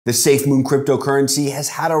The SAFEMOON cryptocurrency has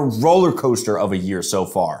had a roller coaster of a year so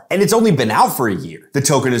far, and it's only been out for a year. The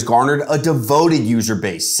token has garnered a devoted user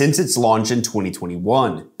base since its launch in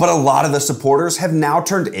 2021, but a lot of the supporters have now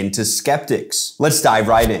turned into skeptics. Let's dive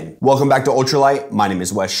right in. Welcome back to Ultralight. My name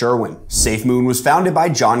is Wes Sherwin. SAFEMOON was founded by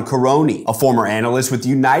John Caroni, a former analyst with the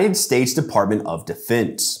United States Department of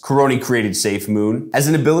Defense. Caroni created SAFEMOON as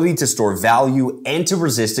an ability to store value and to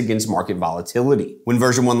resist against market volatility. When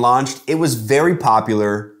version 1 launched, it was very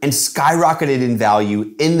popular and skyrocketed in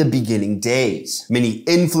value in the beginning days. Many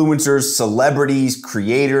influencers, celebrities,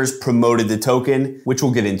 creators promoted the token, which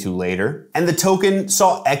we'll get into later, and the token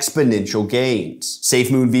saw exponential gains.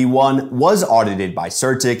 SAFEMOON V1 was audited by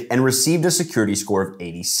CertiK and received a security score of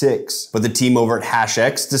 86, but the team over at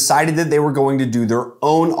HASHEX decided that they were going to do their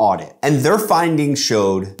own audit, and their findings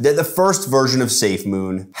showed that the first version of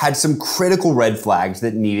SAFEMOON had some critical red flags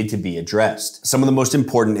that needed to be addressed. Some of the most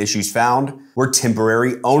important issues found were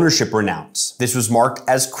temporary ownership renounce. This was marked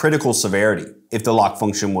as critical severity. If the lock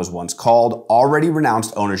function was once called, already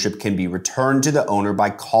renounced ownership can be returned to the owner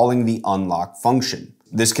by calling the unlock function.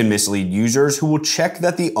 This can mislead users who will check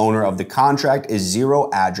that the owner of the contract is zero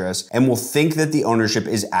address and will think that the ownership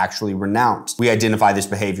is actually renounced. We identify this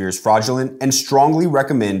behavior as fraudulent and strongly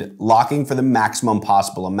recommend locking for the maximum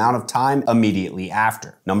possible amount of time immediately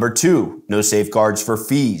after. Number 2, no safeguards for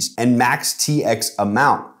fees and max TX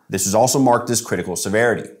amount. This is also marked as critical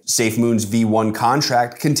severity. SAFEMOON's V1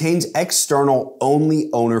 contract contains external only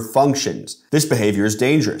owner functions. This behavior is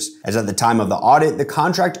dangerous, as at the time of the audit, the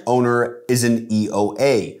contract owner is an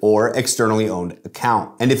EOA, or externally owned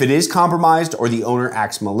account. And if it is compromised or the owner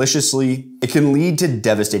acts maliciously, it can lead to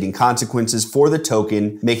devastating consequences for the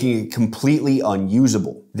token, making it completely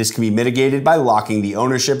unusable. This can be mitigated by locking the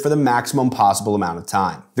ownership for the maximum possible amount of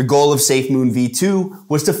time. The goal of SAFEMOON V2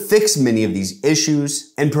 was to fix many of these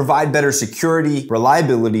issues and provide better security,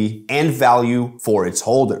 reliability, and value for its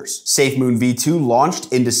holders. SAFEMOON V2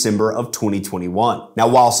 launched in December of 2021. Now,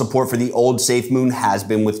 while support for the old SAFEMOON has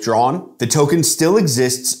been withdrawn, the token still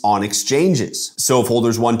exists on exchanges. So if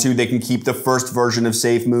holders want to, they can keep the first version of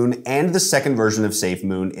SAFEMOON and the second version of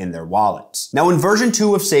SAFEMOON in their wallets. Now, when version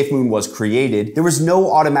 2 of SAFEMOON was created, there was no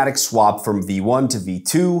automatic swap from V1 to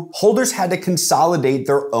V2. Holders had to consolidate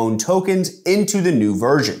their own tokens into the new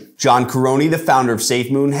version. John Caroni, the founder of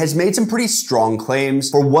SAFEMOON, has made some pretty strong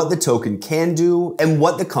claims for what the token can do and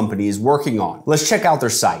what the company is working on. Let's check out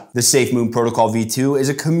their site. The SAFEMOON Protocol V2 is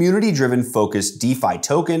a community-driven focused DeFi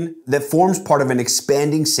token that forms part of an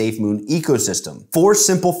expanding SAFEMOON ecosystem. 4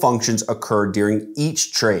 simple functions occur during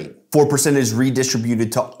each trade. 4% is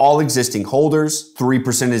redistributed to all existing holders,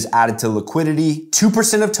 3% is added to liquidity,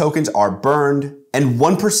 2% of tokens are burned, and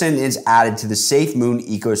 1% is added to the SAFEMOON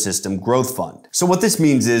Ecosystem Growth Fund. So what this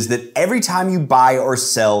means is that every time you buy or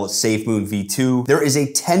sell SAFEMOON V2, there is a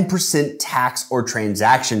 10% tax or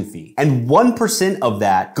transaction fee, and 1% of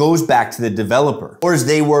that goes back to the developer, or as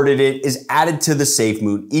they worded it, is added to the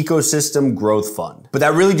SAFEMOON Ecosystem Growth Fund. But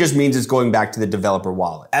that really just means it's going back to the developer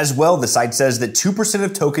wallet. As well, the site says that 2%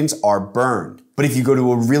 of tokens are burned. But if you go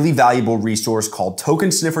to a really valuable resource called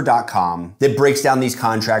tokensniffer.com that breaks down these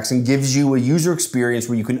contracts and gives you a user experience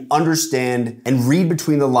where you can understand and read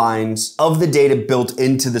between the lines of the data built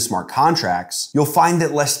into the smart contracts, you'll find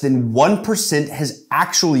that less than 1% has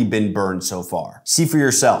actually been burned so far. See for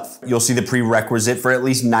yourself. You'll see the prerequisite for at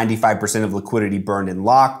least 95% of liquidity burned and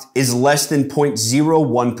locked is less than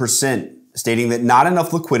 0.01%. Stating that not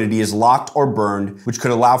enough liquidity is locked or burned, which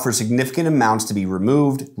could allow for significant amounts to be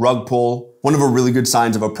removed, rug pull. One of the really good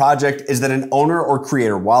signs of a project is that an owner or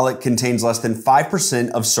creator wallet contains less than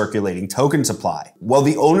 5% of circulating token supply, while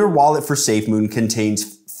the owner wallet for SAFEMOON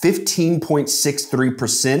contains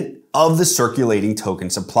 15.63% of the circulating token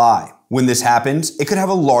supply. When this happens, it could have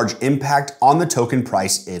a large impact on the token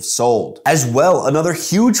price if sold. As well, another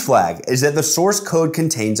huge flag is that the source code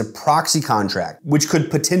contains a proxy contract, which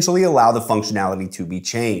could potentially allow the functionality to be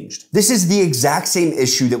changed. This is the exact same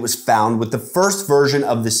issue that was found with the first version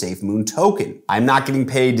of the SAFEMOON token. I'm not getting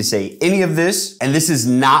paid to say any of this, and this is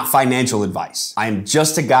not financial advice. I am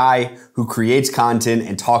just a guy who creates content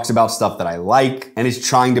and talks about stuff that I like and is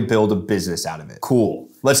trying to build a business out of it. Cool.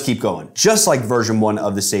 Let's keep going. Just like version 1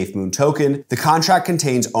 of the SAFEMOON token, the contract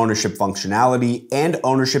contains ownership functionality and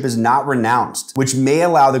ownership is not renounced, which may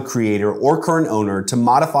allow the creator or current owner to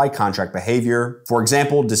modify contract behavior. For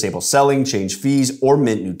example, disable selling, change fees, or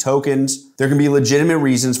mint new tokens. There can be legitimate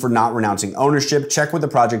reasons for not renouncing ownership. Check with the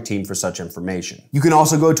project team for such information. You can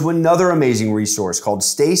also go to another amazing resource called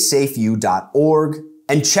staysafeu.org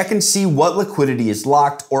and check and see what liquidity is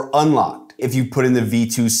locked or unlocked. If you put in the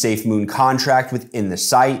V2 SAFEMOON contract within the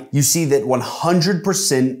site, you see that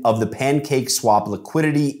 100% of the pancake swap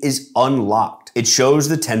liquidity is unlocked. It shows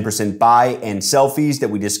the 10% buy and sell fees that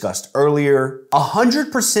we discussed earlier.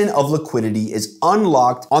 100% of liquidity is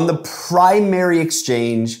unlocked on the primary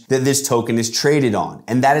exchange that this token is traded on,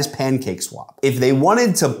 and that is PancakeSwap. If they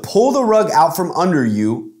wanted to pull the rug out from under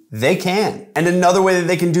you, they can. And another way that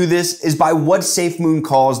they can do this is by what SAFEMOON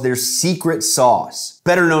calls their secret sauce,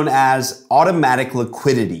 better known as automatic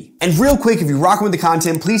liquidity. And real quick, if you're rocking with the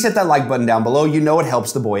content, please hit that like button down below. You know it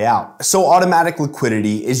helps the boy out. So automatic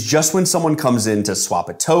liquidity is just when someone comes in to swap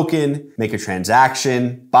a token, make a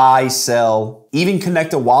transaction, buy, sell, even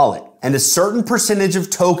connect a wallet. And a certain percentage of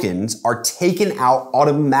tokens are taken out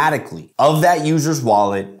automatically of that user's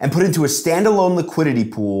wallet and put into a standalone liquidity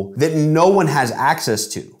pool that no one has access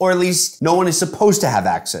to, or at least no one is supposed to have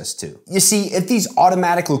access to. You see, if these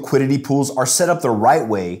automatic liquidity pools are set up the right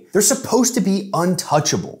way, they're supposed to be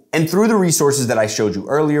untouchable. And through the resources that I showed you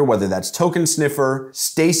earlier, whether that's Token Sniffer,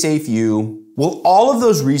 StaySafeU, well, all of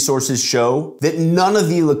those resources show that none of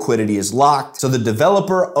the liquidity is locked. So the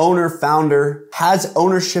developer, owner, founder has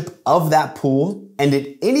ownership of that pool, and at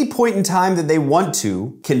any point in time that they want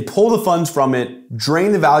to, can pull the funds from it,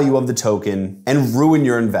 drain the value of the token, and ruin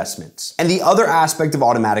your investments. And the other aspect of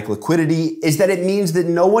automatic liquidity is that it means that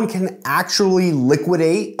no one can actually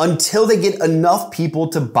liquidate until they get enough people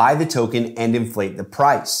to buy the token and inflate the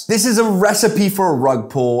price. This is a recipe for a rug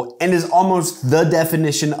pull and is almost the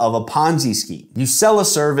definition of a Ponzi scheme. You sell a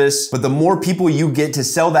service, but the more people you get to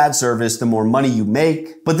sell that service, the more money you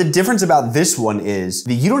make. But the difference about this one is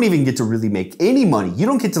that you don't even get to really make any money. You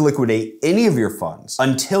don't get to liquidate any of your funds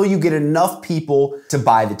until you get enough people to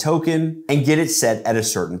buy the token and get it set at a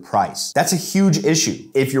certain price. That's a huge issue.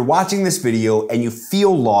 If you're watching this video and you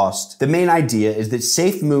feel lost, the main idea is that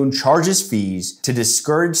SAFEMOON charges fees to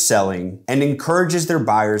discourage selling and encourages their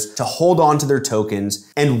buyers to hold on to their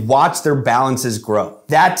tokens and watch their balances grow.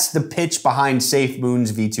 That's the pitch behind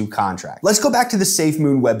SAFEMOON's V2 contract. Let's go back to the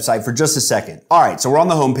SAFEMOON website for just a second. All right, so we're on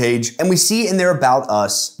the homepage and we see in there about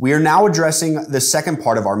us, we are now addressing the second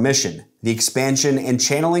part of our mission, the expansion and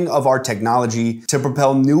channeling of our technology to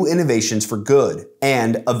propel new innovations for good,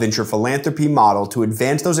 and a venture philanthropy model to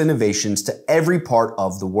advance those innovations to every part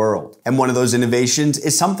of the world. And one of those innovations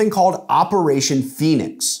is something called Operation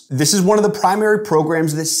PHEONIX. This is one of the primary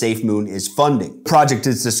programs that SAFEMOON is funding. The project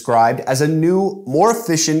is described as a new, more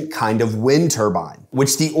efficient kind of wind turbine,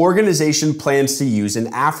 which the organization plans to use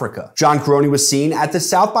in Africa. John Caroni was seen at the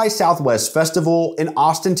South by Southwest Festival in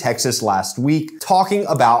Austin, Texas last week, talking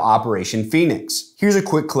about Operation PHEONIX. Here's a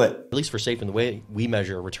quick clip. At least for SAFEMOON, the way we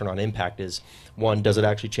measure return on impact is, one, does it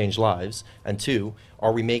actually change lives? And two,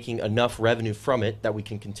 are we making enough revenue from it that we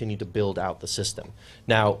can continue to build out the system?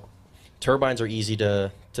 Now, turbines are easy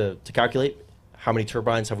to calculate. How many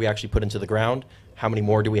turbines have we actually put into the ground? How many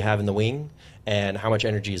more do we have in the wing? And how much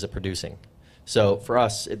energy is it producing? So for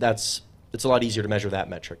us, it's a lot easier to measure that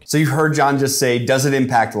metric. So you heard John just say, does it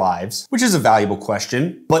impact lives? Which is a valuable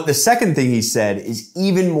question. But the second thing he said is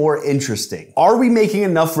even more interesting. Are we making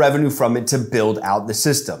enough revenue from it to build out the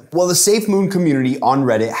system? Well, the SAFEMOON community on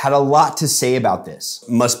Reddit had a lot to say about this.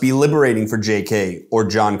 Must be liberating for JK or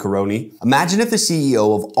John Caroni. Imagine if the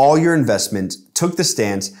CEO of all your investments took the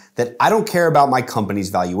stance that I don't care about my company's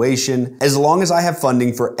valuation as long as I have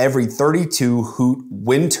funding for every 32 hoot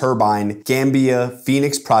wind turbine Gambia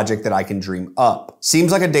Phoenix project that I can dream up.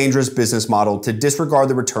 Seems like a dangerous business model to disregard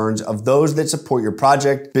the returns of those that support your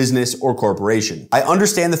project, business, or corporation. I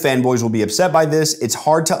understand the fanboys will be upset by this. It's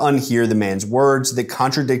hard to unhear the man's words that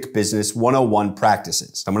contradict business 101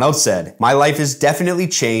 practices. Someone else said, my life has definitely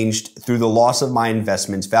changed through the loss of my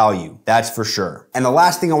investment's value. That's for sure. And the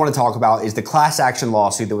last thing I want to talk about is the class action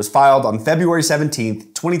lawsuit that was filed on February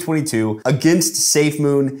 17th, 2022 against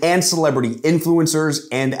SAFEMOON and celebrity influencers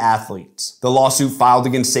and athletes. The lawsuit filed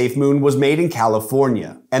against SAFEMOON was made in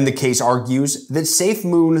California, and the case argues that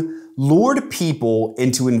SAFEMOON lured people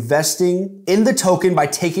into investing in the token by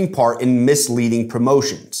taking part in misleading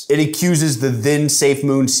promotions. It accuses the then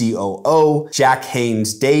SAFEMOON COO, Jack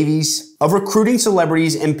Haynes Davies, of recruiting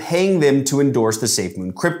celebrities and paying them to endorse the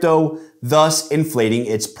SAFEMOON crypto, thus inflating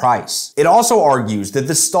its price. It also argues that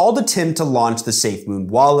the stalled attempt to launch the SAFEMOON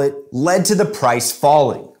wallet led to the price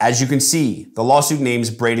falling. As you can see, the lawsuit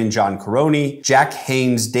names Braden John Caroni, Jack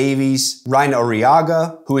Haynes Davies, Ryan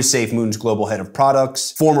Arriaga, who is SAFEMOON's global head of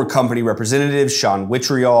products, former company representative Sean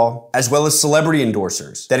Witriol, as well as celebrity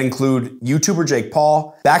endorsers that include YouTuber Jake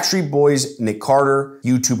Paul, Backstreet Boys Nick Carter,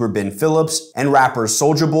 YouTuber Ben Phillips, and rappers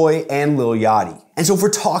Soulja Boy and Lil Yachty. And so if we're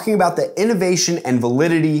talking about the innovation and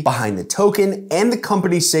validity behind the token and the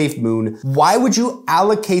company SAFEMOON, why would you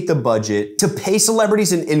allocate the budget to pay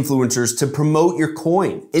celebrities and influencers to promote your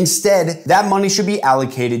coin? Instead, that money should be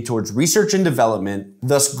allocated towards research and development,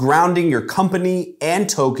 thus grounding your company and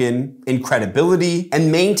token in credibility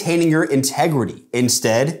and maintaining your integrity.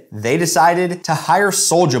 Instead, they decided to hire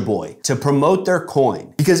Soulja Boy to promote their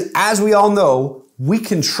coin. Because as we all know, we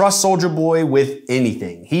can trust Soulja Boy with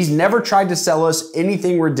anything. He's never tried to sell us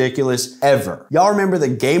anything ridiculous ever. Y'all remember the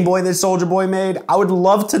Game Boy that Soulja Boy made? I would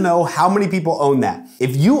love to know how many people own that.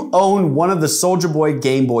 If you own one of the Soulja Boy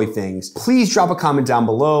Game Boy things, please drop a comment down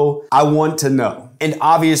below. I want to know. And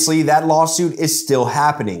obviously that lawsuit is still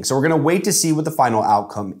happening. So we're gonna wait to see what the final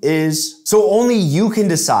outcome is. So only you can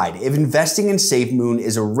decide if investing in SAFEMOON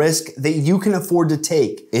is a risk that you can afford to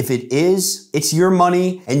take. If it is, it's your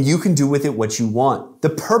money and you can do with it what you want. The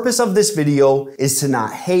purpose of this video is to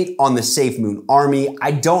not hate on the SAFEMOON army.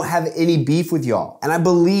 I don't have any beef with y'all. And I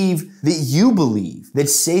believe that you believe that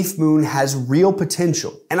SAFEMOON has real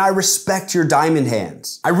potential. And I respect your diamond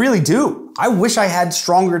hands. I really do. I wish I had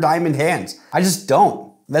stronger diamond hands. I just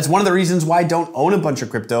don't. That's one of the reasons why I don't own a bunch of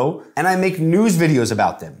crypto and I make news videos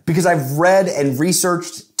about them, because I've read and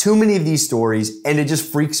researched too many of these stories and it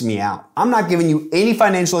just freaks me out. I'm not giving you any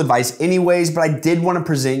financial advice anyways, but I did want to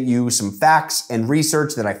present you some facts and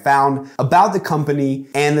research that I found about the company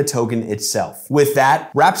and the token itself. With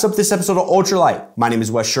that, wraps up this episode of Ultralight. My name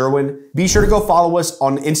is Wes Sherwin. Be sure to go follow us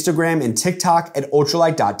on Instagram and TikTok at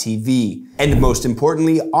ultralight.tv. And most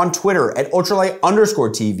importantly, on Twitter at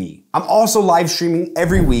ultralight_TV. I'm also live streaming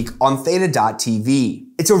every week on theta.tv.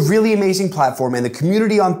 It's a really amazing platform and the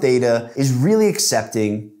community on Theta is really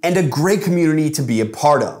accepting and a great community to be a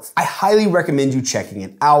part of. I highly recommend you checking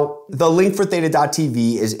it out. The link for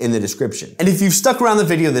theta.tv is in the description. And if you've stuck around the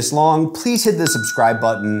video this long, please hit the subscribe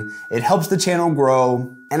button. It helps the channel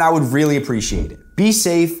grow and I would really appreciate it. Be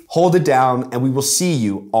safe, hold it down, and we will see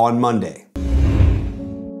you on Monday.